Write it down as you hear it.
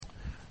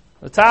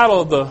The title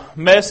of the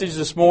message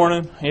this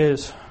morning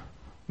is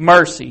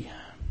Mercy.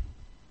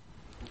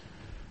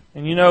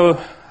 And you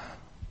know,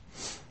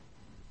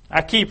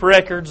 I keep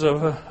records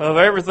of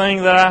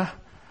everything that I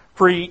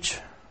preach.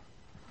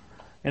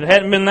 And it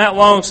hadn't been that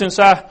long since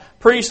I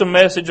preached a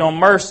message on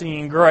mercy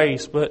and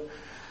grace, but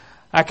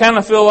I kind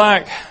of feel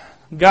like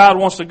God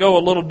wants to go a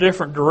little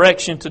different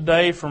direction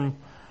today from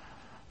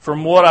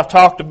what I've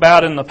talked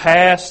about in the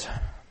past.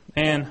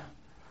 And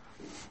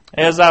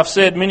as I've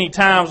said many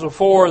times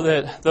before,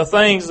 that the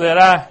things that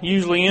I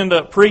usually end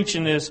up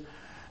preaching is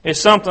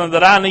something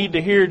that I need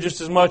to hear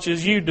just as much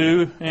as you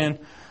do, and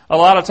a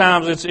lot of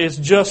times it's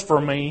just for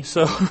me.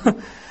 So,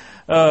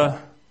 but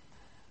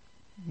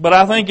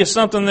I think it's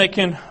something that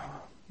can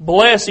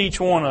bless each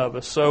one of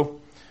us. So,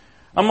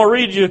 I'm going to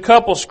read you a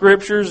couple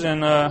scriptures,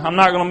 and I'm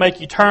not going to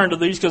make you turn to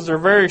these because they're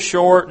very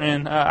short,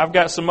 and I've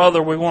got some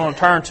other we want to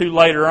turn to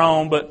later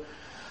on, but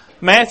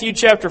Matthew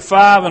chapter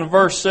 5 and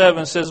verse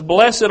 7 says,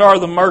 "Blessed are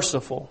the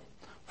merciful,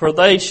 for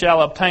they shall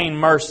obtain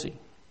mercy."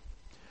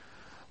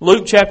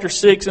 Luke chapter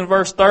 6 and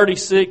verse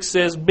 36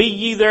 says, "Be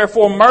ye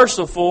therefore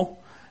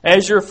merciful,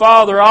 as your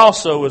Father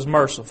also is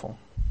merciful."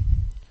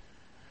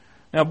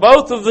 Now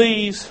both of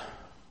these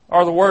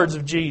are the words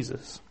of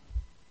Jesus.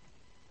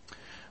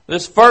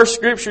 This first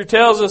scripture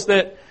tells us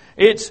that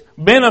it's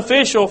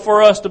beneficial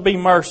for us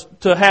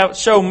to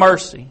show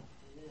mercy.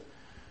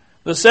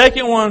 The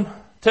second one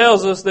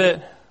tells us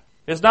that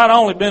it's not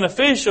only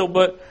beneficial,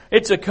 but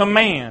it's a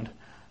command.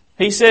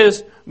 He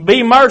says,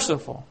 be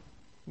merciful,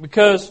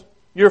 because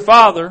your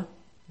Father,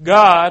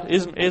 God,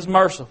 is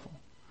merciful.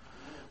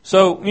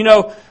 So, you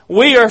know,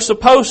 we are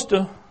supposed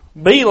to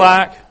be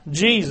like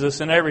Jesus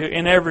in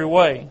every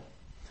way.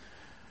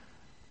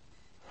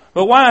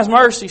 But why is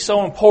mercy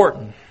so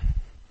important?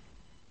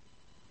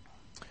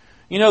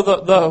 You know,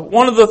 the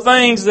one of the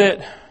things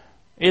that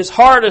is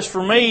hardest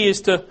for me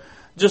is to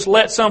just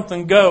let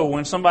something go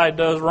when somebody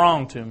does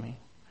wrong to me.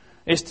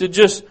 It's to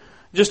just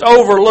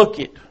overlook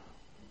it.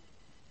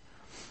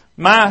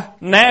 My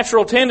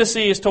natural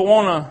tendency is to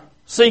want to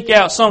seek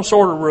out some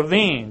sort of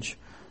revenge,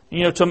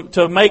 you know,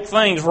 to make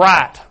things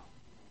right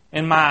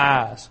in my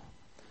eyes.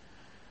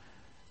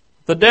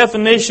 The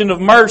definition of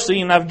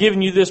mercy, and I've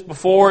given you this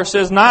before, it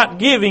says not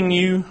giving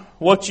you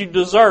what you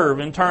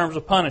deserve in terms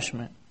of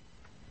punishment.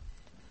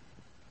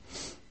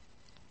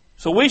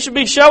 So we should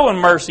be showing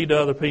mercy to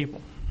other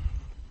people.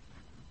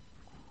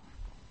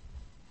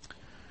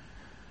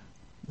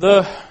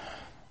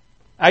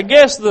 I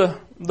guess the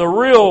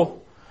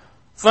real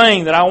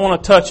thing that I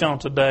want to touch on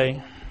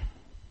today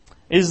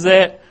is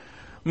that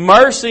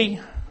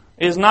mercy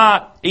is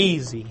not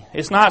easy.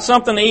 It's not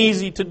something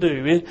easy to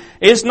do.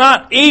 It's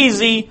not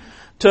easy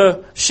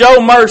to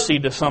show mercy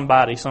to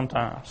somebody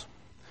sometimes.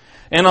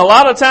 And a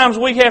lot of times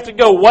we have to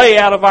go way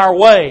out of our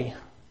way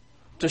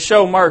to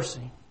show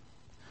mercy.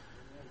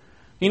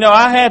 You know,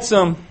 I had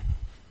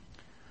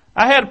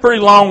a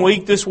pretty long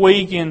week this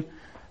week,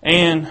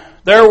 and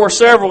there were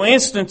several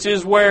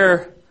instances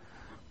where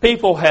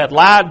people had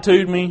lied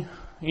to me.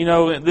 You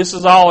know, this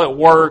is all at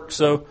work,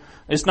 so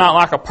it's not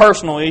like a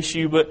personal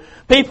issue, but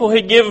people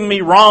had given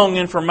me wrong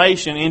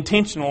information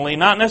intentionally,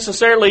 not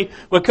necessarily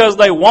because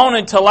they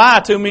wanted to lie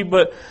to me,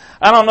 but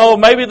I don't know,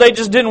 maybe they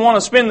just didn't want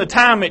to spend the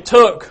time it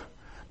took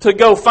to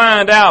go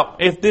find out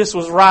if this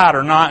was right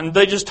or not, and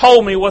they just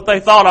told me what they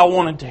thought I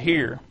wanted to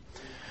hear.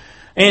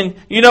 And,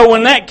 you know,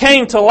 when that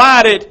came to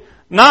light, it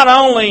not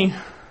only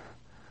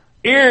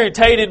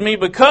irritated me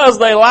because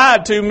they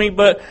lied to me,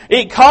 but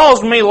it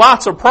caused me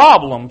lots of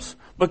problems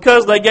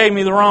because they gave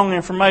me the wrong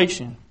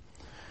information.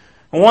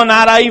 And one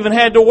night I even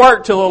had to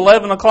work till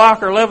 11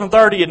 o'clock or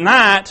 11:30 at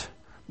night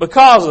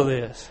because of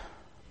this.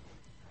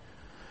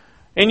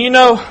 And you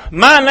know,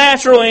 my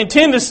natural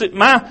tendency,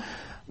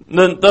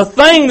 the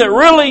thing that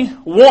really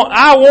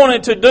I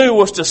wanted to do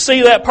was to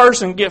see that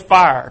person get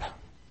fired.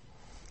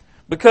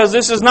 Because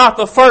this is not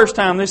the first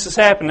time this has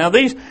happened. Now,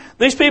 these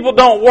people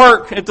don't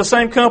work at the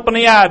same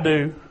company I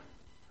do.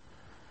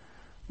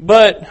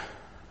 But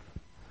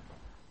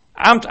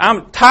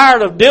I'm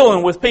tired of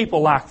dealing with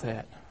people like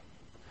that.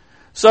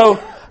 So,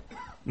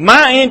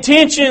 my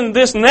intention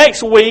this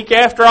next week,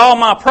 after all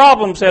my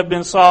problems have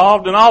been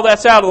solved and all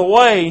that's out of the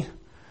way,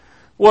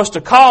 was to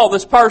call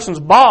this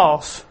person's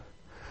boss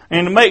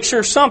and to make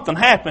sure something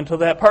happened to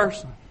that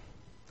person.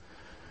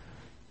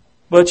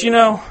 But you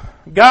know,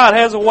 God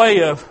has a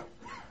way of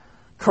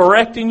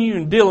correcting you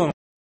and dealing with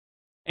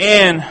you.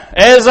 And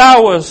as I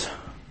was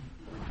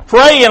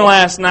praying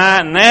last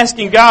night and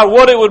asking God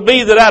what it would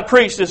be that I'd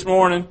preach this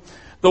morning,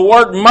 the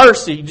word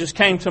mercy just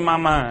came to my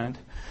mind.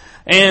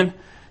 And,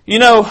 you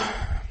know,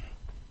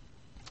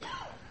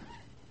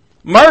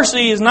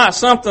 mercy is not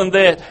something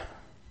that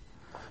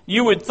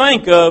you would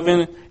think of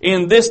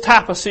in this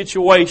type of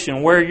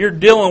situation where you're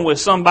dealing with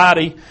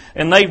somebody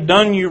and they've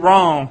done you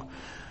wrong.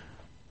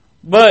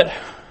 But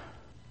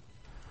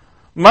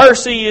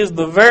mercy is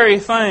the very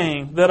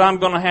thing that I'm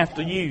going to have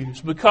to use,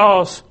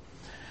 because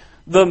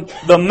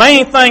the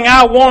main thing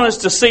I want is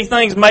to see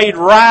things made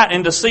right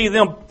and to see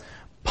them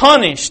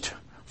punished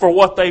for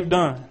what they've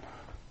done.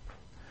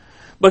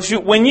 But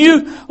when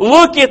you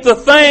look at the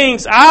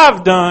things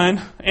I've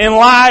done in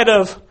light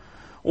of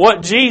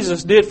what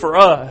Jesus did for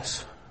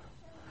us,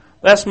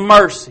 that's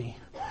mercy.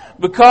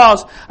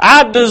 Because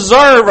I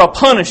deserve a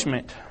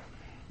punishment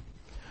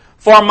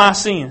for my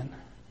sin.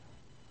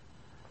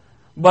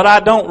 But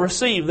I don't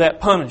receive that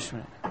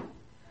punishment.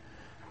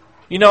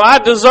 You know, I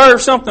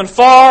deserve something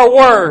far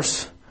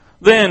worse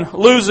than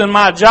losing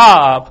my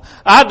job.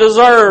 I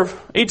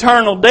deserve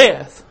eternal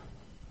death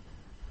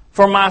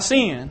for my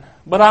sin.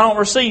 But I don't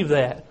receive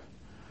that.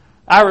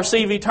 I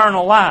receive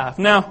eternal life.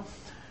 Now,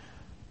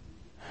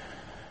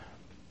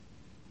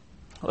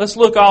 let's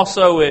look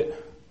also at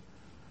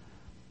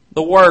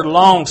the word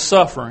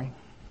long-suffering.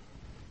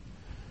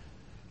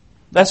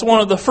 That's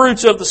one of the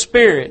fruits of the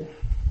Spirit.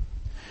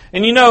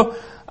 And you know,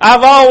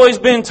 I've always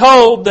been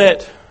told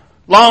that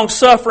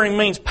long-suffering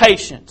means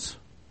patience.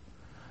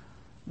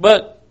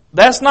 But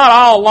that's not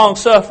all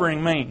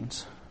long-suffering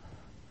means.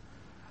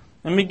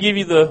 Let me give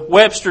you the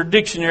Webster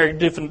Dictionary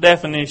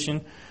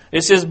definition.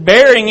 It says,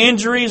 bearing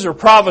injuries or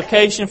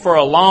provocation for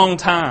a long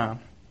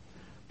time.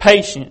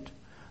 Patient.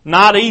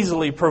 Not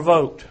easily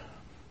provoked.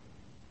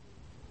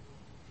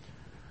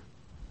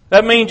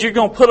 That means you're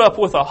going to put up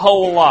with a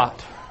whole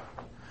lot.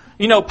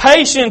 You know,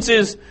 patience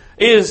is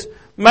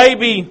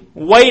maybe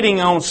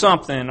waiting on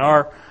something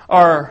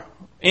or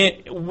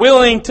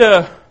willing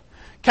to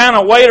kind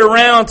of wait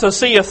around to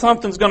see if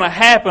something's going to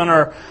happen,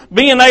 or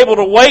being able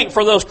to wait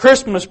for those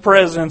Christmas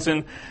presents.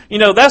 And, you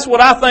know, that's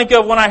what I think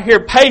of when I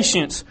hear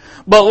patience.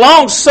 But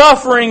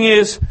long-suffering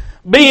is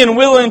being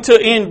willing to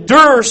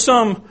endure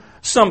some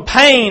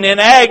pain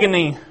and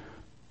agony.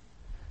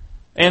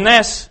 And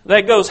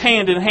that goes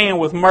hand in hand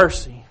with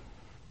mercy.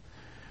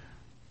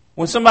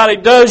 When somebody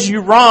does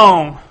you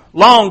wrong,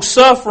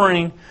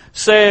 long-suffering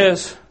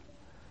says,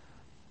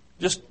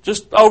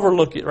 just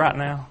overlook it right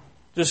now.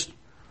 Just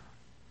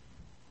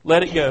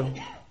let it go.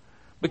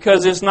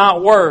 Because it's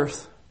not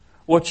worth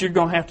what you're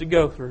going to have to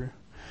go through.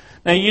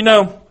 Now, you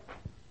know,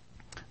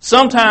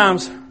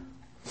 sometimes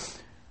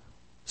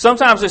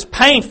it's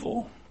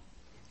painful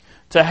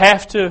to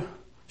have to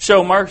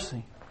show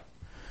mercy.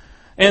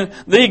 And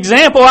the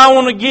example I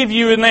want to give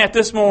you in that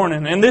this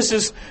morning, and this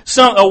is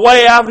a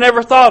way I've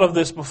never thought of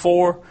this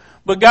before,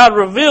 but God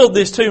revealed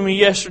this to me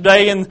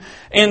yesterday, and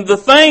the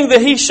thing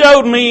that He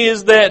showed me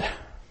is that,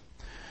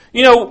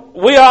 you know,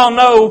 we all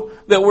know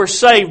that we're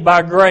saved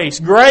by grace.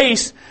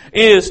 Grace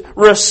is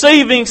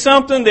receiving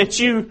something that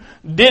you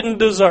didn't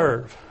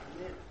deserve.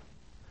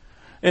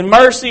 And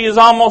mercy is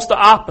almost the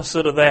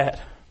opposite of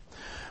that.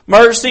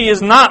 Mercy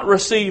is not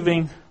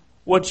receiving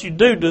what you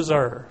do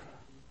deserve.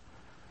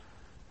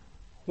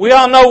 We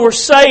all know we're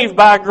saved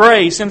by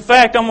grace. In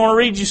fact, I'm going to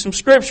read you some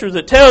scripture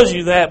that tells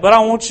you that, but I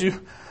want you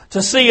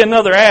to see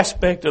another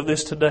aspect of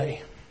this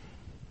today.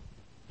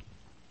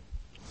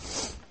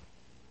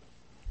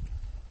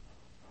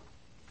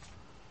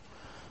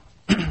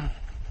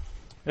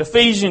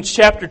 Ephesians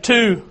chapter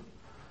 2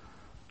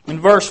 and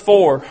verse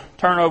 4.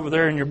 Turn over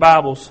there in your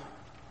Bibles.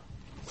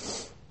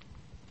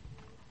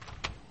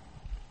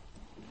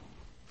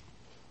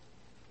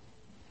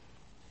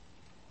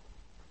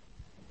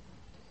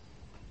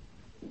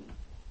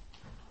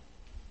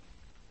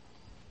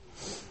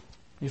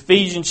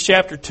 Ephesians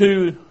chapter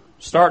 2,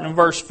 starting in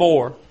verse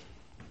 4.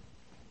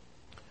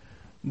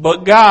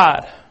 But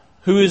God,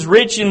 who is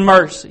rich in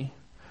mercy,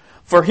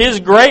 for His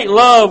great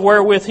love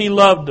wherewith He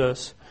loved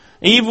us,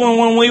 even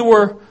when we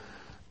were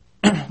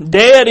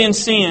dead in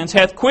sins,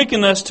 hath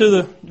quickened us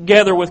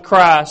together with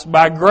Christ.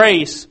 By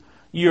grace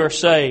you are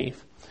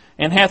saved.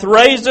 And hath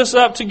raised us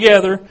up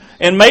together,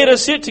 and made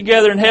us sit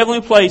together in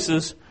heavenly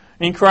places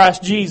in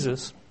Christ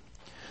Jesus,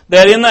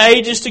 that in the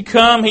ages to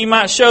come He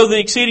might show the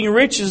exceeding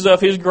riches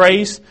of His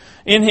grace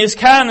in His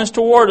kindness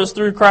toward us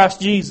through Christ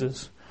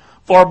Jesus.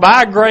 For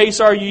by grace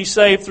are ye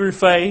saved through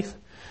faith,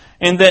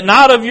 and that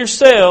not of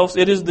yourselves,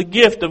 it is the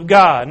gift of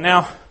God.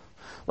 Now,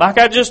 like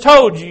I just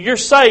told you, you're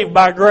saved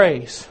by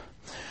grace.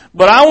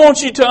 But I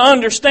want you to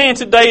understand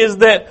today is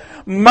that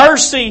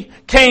mercy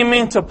came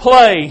into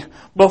play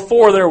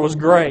before there was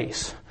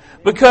grace.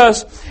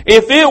 Because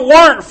if it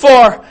weren't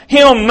for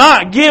Him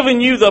not giving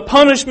you the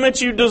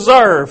punishment you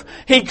deserve,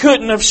 He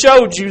couldn't have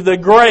showed you the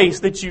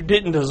grace that you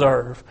didn't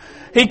deserve.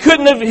 He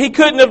couldn't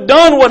have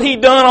done what He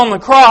done on the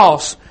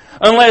cross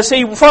unless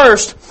He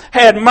first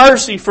had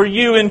mercy for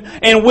you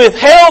and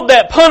withheld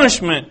that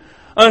punishment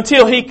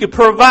until He could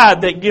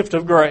provide that gift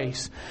of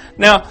grace.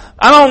 Now,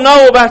 I don't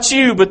know about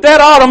you, but that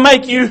ought to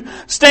make you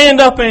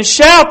stand up and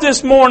shout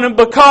this morning,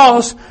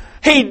 because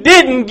He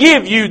didn't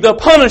give you the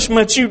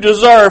punishment you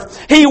deserve.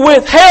 He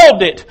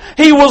withheld it.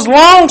 He was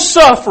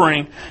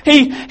long-suffering.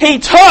 He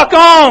took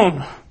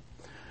on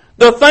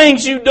the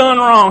things you've done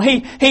wrong.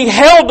 He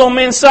held them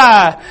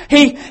inside.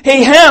 He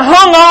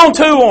hung on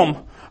to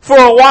them for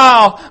a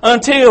while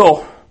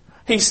until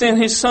He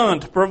sent His Son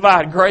to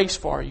provide grace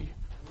for you.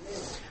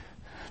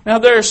 Now,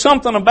 there's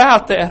something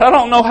about that. I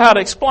don't know how to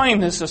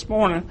explain this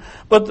morning,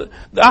 but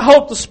I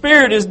hope the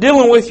Spirit is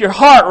dealing with your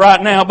heart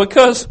right now,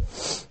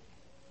 because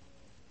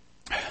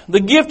the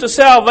gift of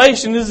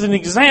salvation is an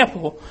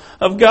example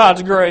of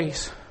God's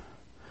grace.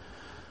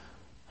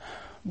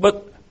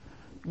 But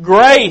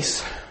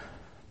grace,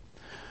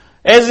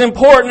 as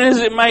important as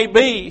it may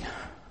be,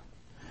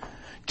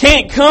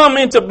 can't come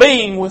into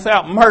being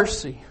without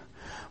mercy.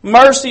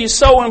 Mercy is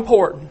so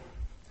important.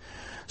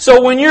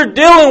 So when you're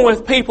dealing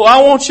with people,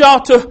 I want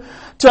y'all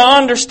to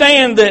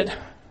understand that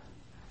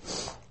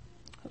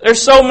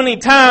there's so many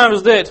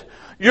times that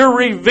your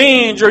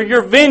revenge or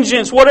your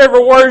vengeance,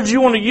 whatever words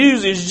you want to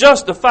use, is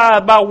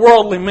justified by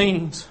worldly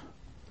means.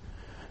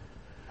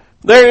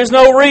 There is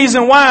no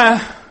reason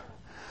why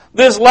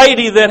this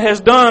lady that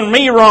has done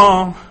me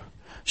wrong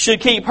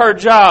should keep her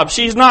job.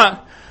 She is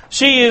not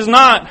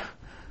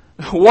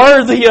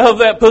worthy of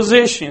that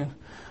position.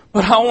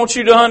 But I want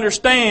you to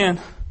understand,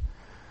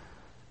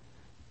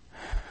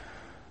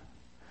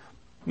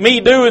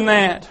 me doing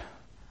that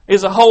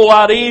is a whole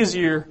lot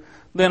easier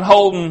than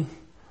holding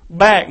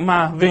back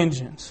my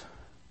vengeance.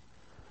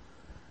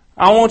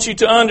 I want you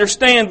to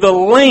understand the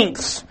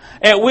lengths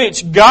at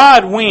which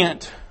God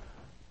went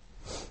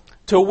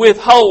to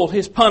withhold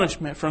His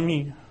punishment from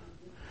you.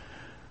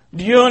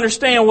 Do you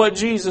understand what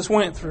Jesus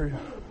went through?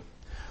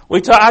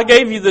 I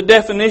gave you the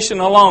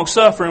definition of long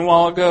suffering a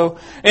while ago,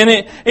 and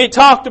it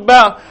talked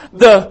about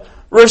the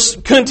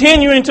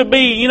continuing to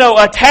be,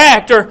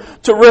 attacked or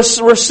to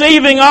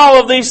receiving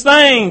all of these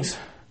things,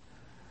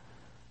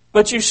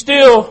 but you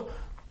still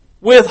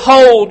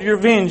withhold your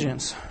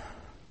vengeance.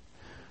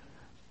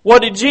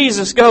 What did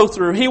Jesus go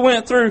through? He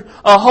went through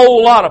a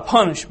whole lot of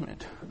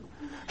punishment.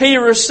 He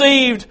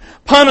received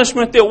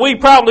punishment that we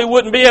probably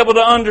wouldn't be able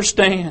to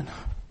understand.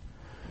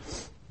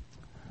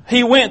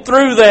 He went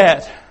through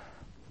that.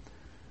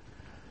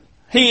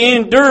 He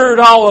endured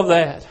all of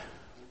that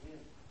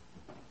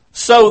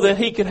so that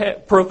He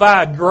could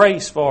provide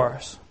grace for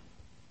us.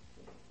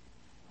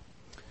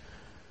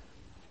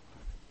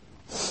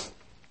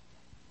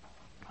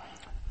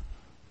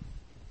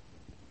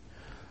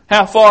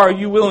 How far are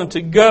you willing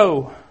to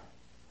go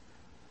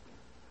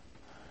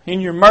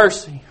in your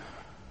mercy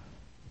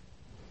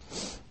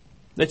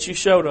that you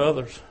show to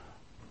others?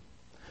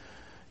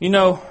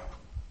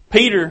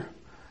 Peter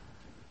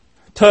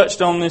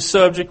touched on this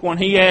subject when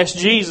he asked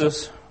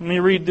Jesus. Let me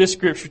read this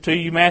scripture to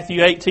you.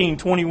 Matthew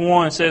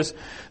 18:21 says,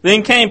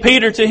 Then came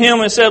Peter to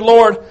Him and said,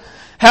 Lord,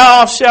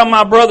 how oft shall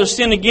my brother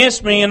sin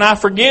against me, and I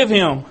forgive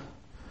him?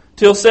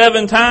 Till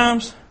 7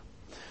 times?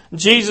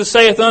 Jesus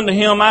saith unto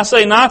him, I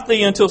say not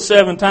thee until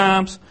 7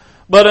 times,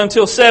 but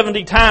until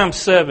 70 times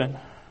 7.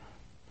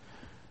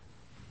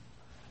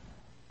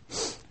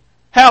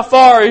 How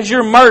far is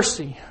your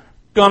mercy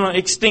going to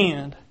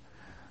extend?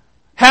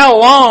 How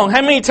long?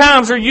 How many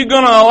times are you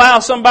going to allow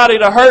somebody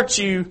to hurt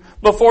you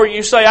before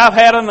you say, I've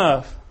had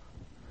enough?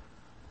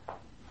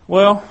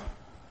 Well,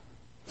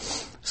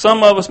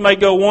 some of us may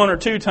go 1 or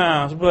 2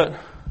 times, but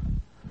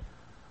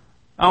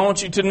I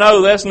want you to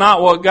know that's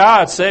not what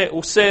God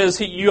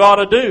says you ought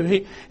to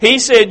do. He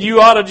said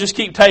you ought to just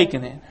keep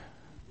taking it.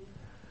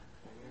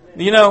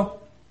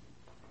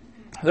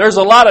 There's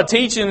a lot of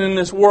teaching in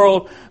this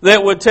world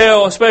that would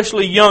tell,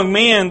 especially young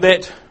men,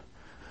 that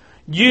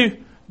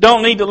you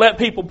don't need to let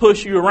people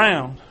push you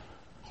around.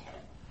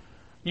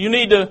 You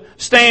need to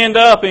stand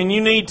up, and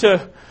you need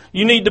to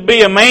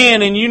be a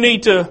man, and you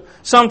need to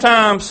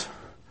sometimes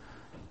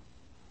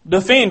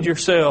defend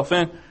yourself.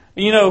 And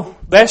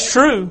that's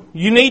true.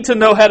 You need to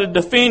know how to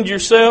defend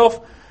yourself,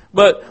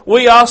 but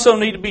we also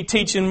need to be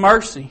teaching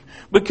mercy,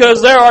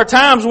 because there are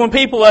times when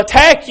people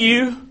attack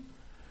you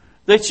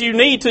that you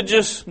need to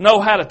just know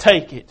how to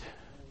take it.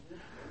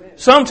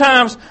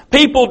 Sometimes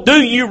people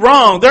do you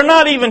wrong. They're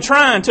not even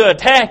trying to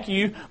attack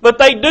you, but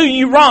they do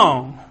you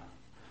wrong.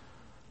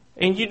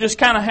 And you just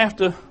kind of have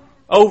to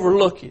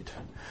overlook it.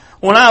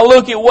 When I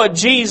look at what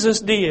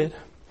Jesus did,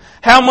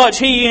 how much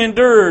He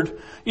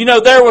endured,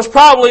 there was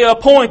probably a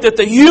point that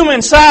the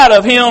human side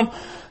of Him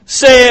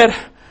said,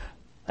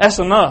 that's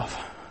enough.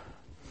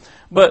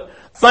 But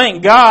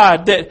thank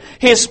God that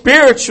His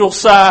spiritual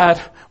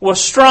side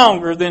was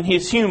stronger than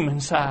His human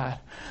side.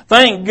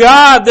 Thank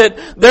God that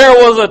there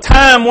was a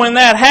time when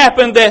that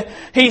happened that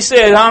He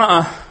said,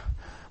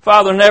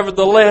 Father,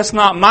 nevertheless,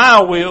 not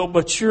my will,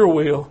 but your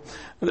will.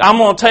 I'm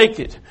going to take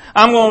it.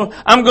 I'm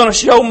going to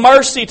show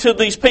mercy to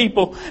these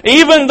people,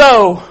 even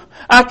though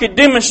I could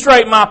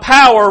demonstrate my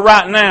power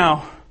right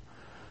now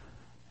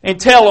and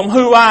tell them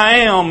who I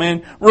am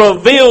and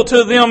reveal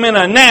to them in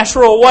a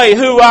natural way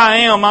who I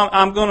am.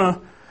 I'm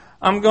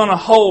going to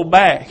hold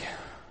back.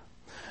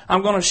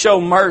 I'm going to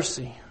show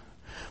mercy.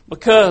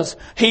 Because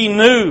He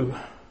knew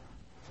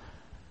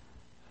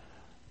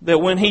that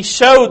when He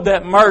showed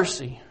that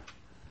mercy,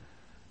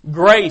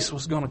 grace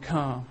was going to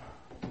come.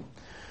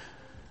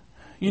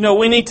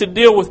 We need to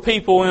deal with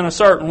people in a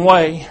certain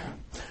way.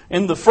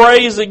 And the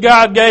phrase that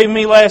God gave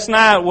me last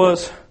night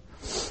was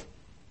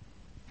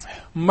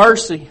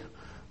mercy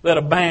that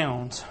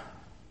abounds.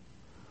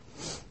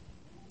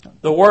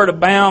 The word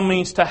abound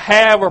means to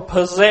have or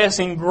possess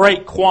in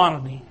great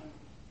quantity.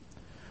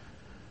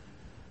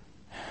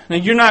 Now,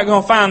 you're not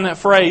going to find that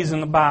phrase in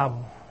the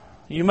Bible.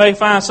 You may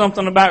find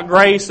something about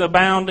grace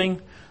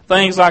abounding,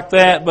 things like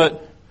that,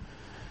 but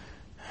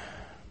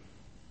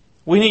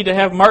we need to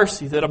have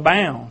mercy that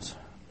abounds.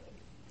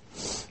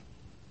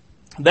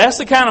 That's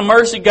the kind of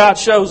mercy God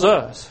shows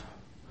us.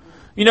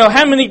 You know,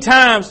 how many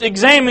times,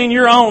 examine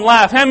your own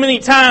life, how many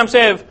times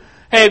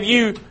have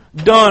you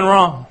done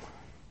wrong?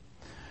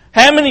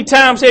 How many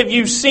times have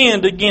you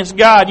sinned against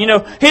God? You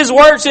know, His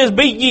Word says,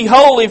 "Be ye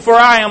holy, for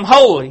I am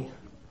holy."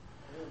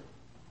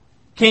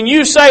 Can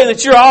you say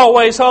that you're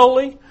always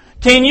holy?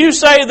 Can you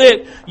say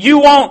that you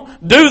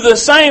won't do the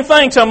same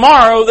thing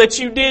tomorrow that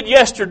you did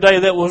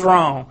yesterday that was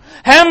wrong?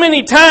 How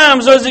many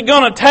times is it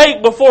going to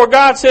take before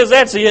God says,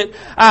 "That's it,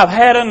 I've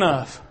had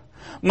enough"?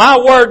 My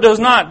Word does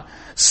not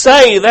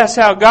say that's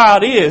how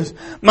God is.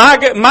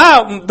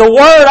 The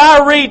Word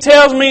I read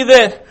tells me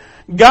that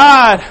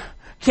God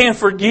can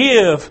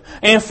forgive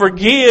and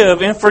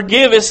forgive and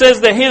forgive. It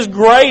says that His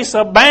grace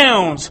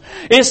abounds.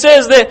 It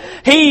says that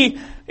He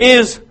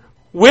is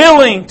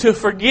willing to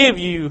forgive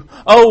you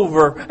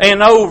over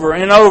and over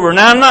and over.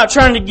 Now, I'm not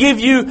trying to give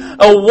you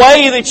a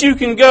way that you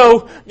can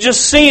go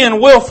just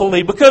sin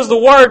willfully, because the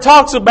Word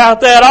talks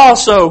about that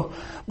also.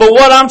 But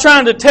what I'm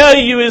trying to tell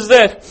you is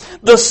that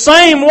the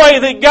same way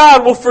that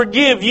God will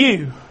forgive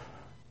you,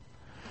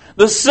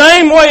 the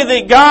same way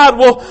that God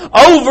will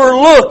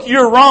overlook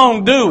your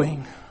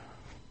wrongdoing,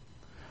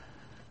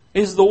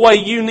 is the way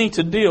you need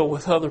to deal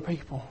with other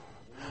people.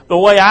 The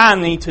way I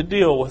need to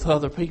deal with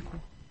other people.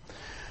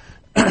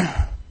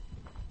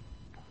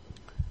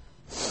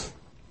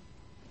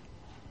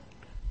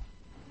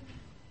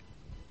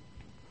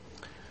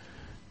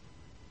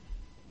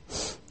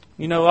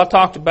 You know, I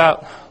talked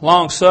about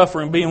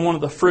long-suffering being one of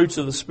the fruits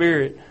of the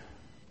Spirit.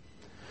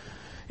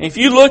 If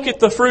you look at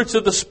the fruits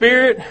of the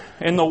Spirit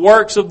and the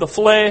works of the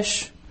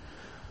flesh,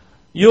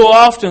 you'll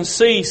often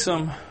see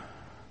some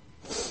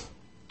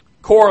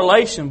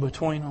correlation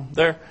between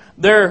them.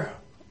 They're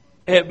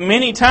at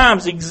many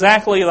times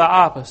exactly the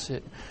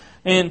opposite.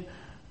 And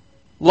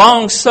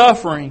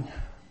long-suffering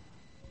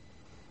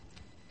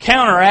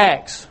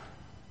counteracts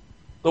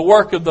the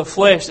work of the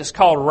flesh that's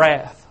called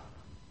wrath.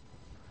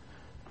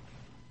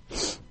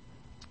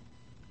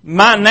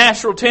 My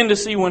natural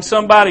tendency when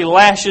somebody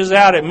lashes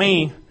out at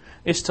me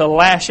is to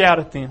lash out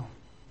at them.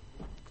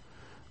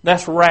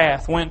 That's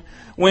wrath.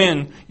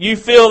 When you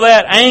feel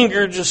that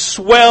anger just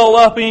swell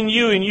up in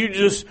you and you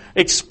just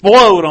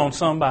explode on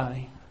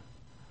somebody.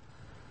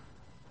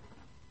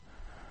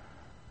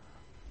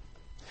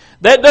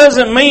 That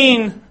doesn't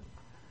mean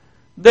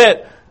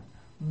that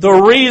the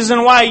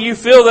reason why you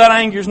feel that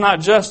anger is not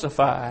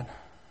justified.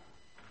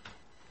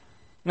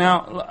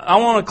 Now, I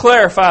want to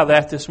clarify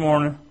that this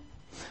morning.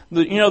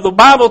 The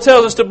Bible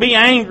tells us to be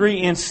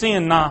angry and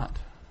sin not.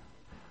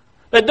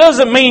 That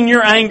doesn't mean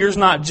your anger is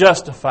not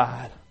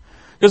justified.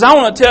 Because I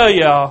want to tell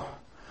y'all,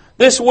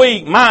 this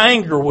week my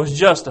anger was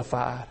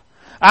justified.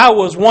 I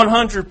was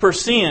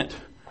 100%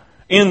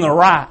 in the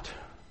right.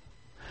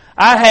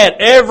 I had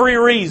every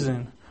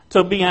reason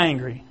to be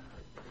angry.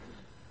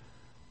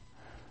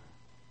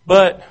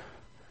 But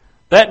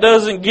that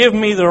doesn't give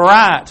me the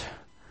right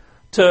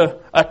to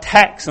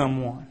attack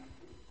someone.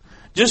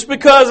 Just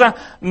because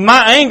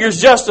my anger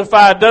is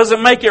justified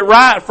doesn't make it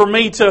right for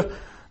me to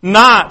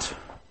not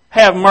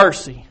have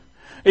mercy.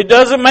 It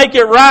doesn't make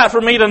it right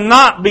for me to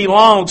not be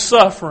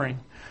long-suffering.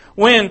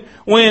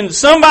 When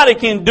somebody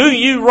can do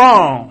you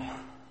wrong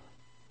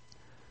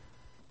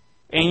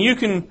and you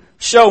can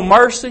show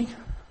mercy,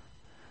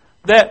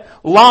 that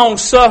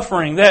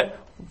long-suffering, that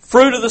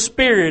fruit of the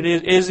Spirit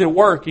is at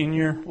work in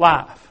your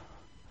life.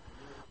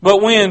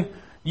 But when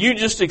you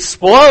just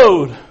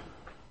explode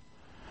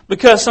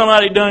because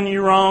somebody done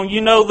you wrong,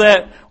 you know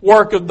that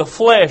work of the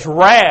flesh,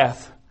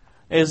 wrath,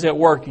 is at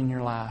work in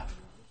your life.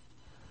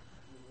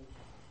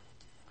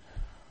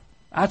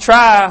 I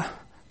try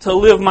to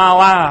live my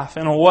life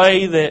in a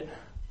way that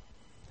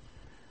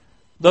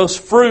those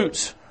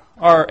fruits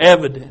are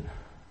evident.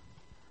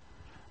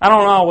 I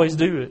don't always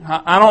do it.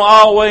 I don't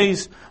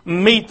always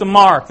meet the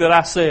mark that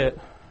I set.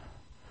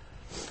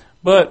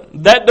 But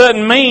that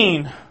doesn't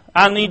mean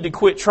I need to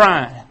quit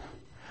trying.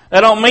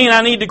 That don't mean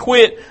I need to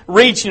quit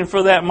reaching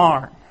for that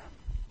mark.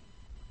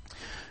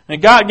 And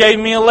God gave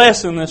me a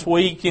lesson this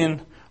week in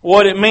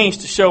what it means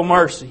to show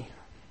mercy.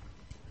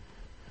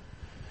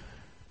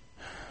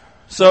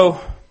 So,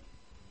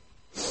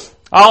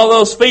 all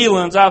those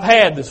feelings I've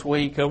had this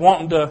week of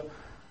wanting to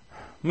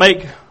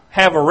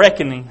have a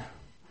reckoning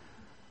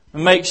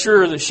and make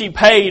sure that she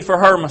paid for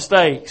her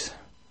mistakes,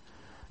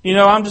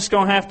 I'm just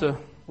going to have to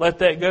let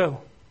that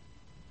go.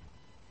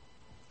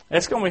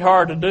 That's going to be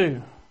hard to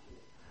do.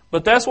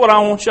 But that's what I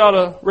want y'all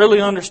to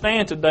really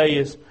understand today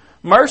is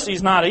mercy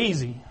is not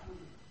easy.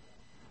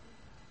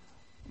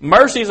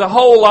 Mercy is a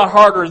whole lot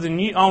harder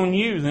on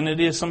you than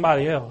it is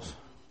somebody else.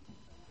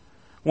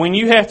 When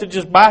you have to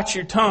just bite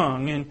your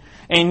tongue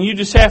and you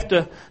just have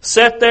to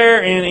sit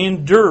there and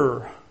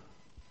endure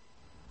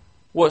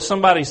what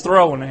somebody's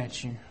throwing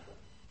at you.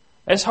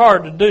 That's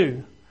hard to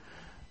do.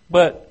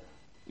 But,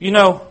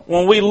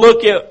 when we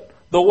look at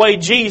the way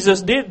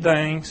Jesus did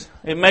things,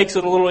 it makes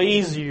it a little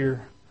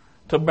easier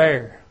to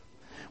bear.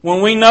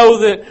 When we know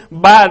that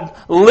by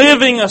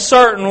living a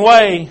certain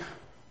way,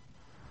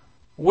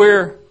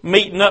 we're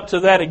meeting up to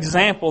that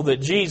example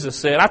that Jesus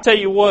set. I tell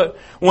you what,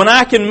 when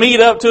I can meet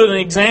up to an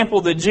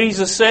example that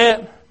Jesus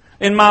set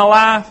in my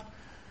life,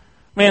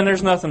 man,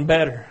 there's nothing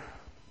better.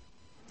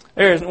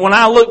 When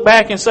I look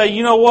back and say,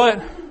 you know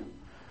what?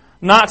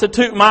 Not to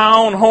toot my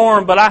own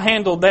horn, but I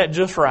handled that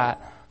just right.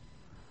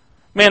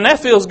 Man, that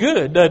feels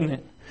good, doesn't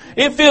it?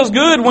 It feels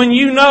good when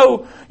you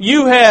know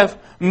you have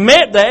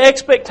met the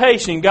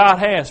expectation God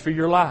has for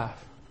your life.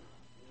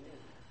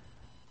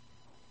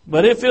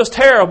 But it feels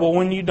terrible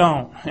when you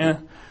don't.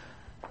 And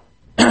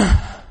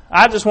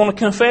I just want to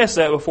confess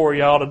that before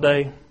y'all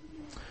today.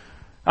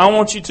 I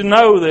want you to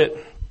know that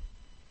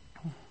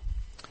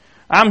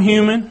I'm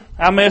human.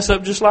 I mess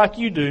up just like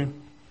you do.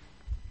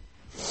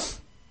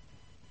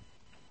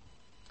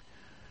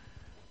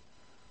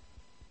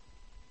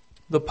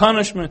 The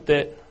punishment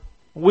that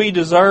we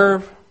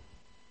deserve,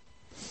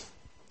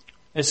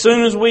 as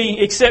soon as we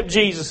accept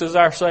Jesus as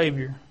our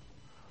Savior,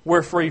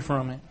 we're free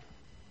from it.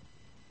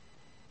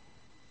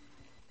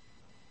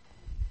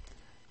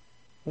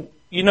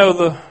 You know,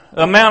 the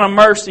amount of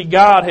mercy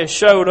God has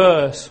showed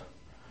us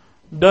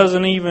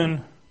doesn't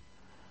even...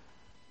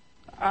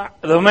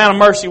 the amount of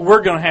mercy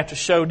we're going to have to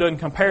show doesn't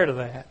compare to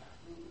that.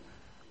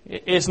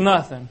 It's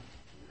nothing.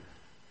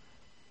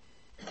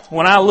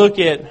 When I look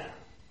at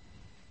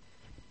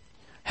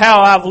how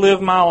I've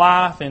lived my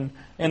life and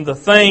the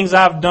things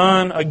I've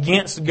done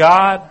against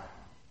God,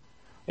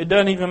 it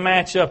doesn't even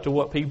match up to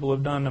what people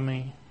have done to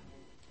me.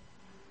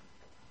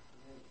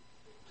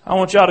 I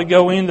want y'all to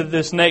go into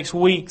this next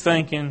week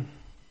thinking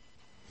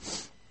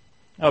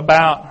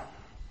about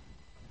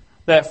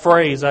that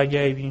phrase I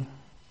gave you.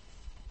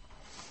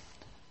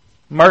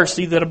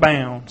 Mercy that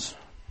abounds.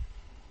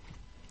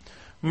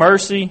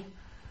 Mercy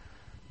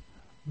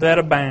that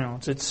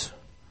abounds.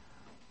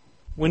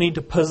 We need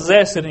to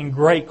possess it in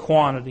great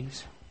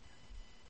quantities.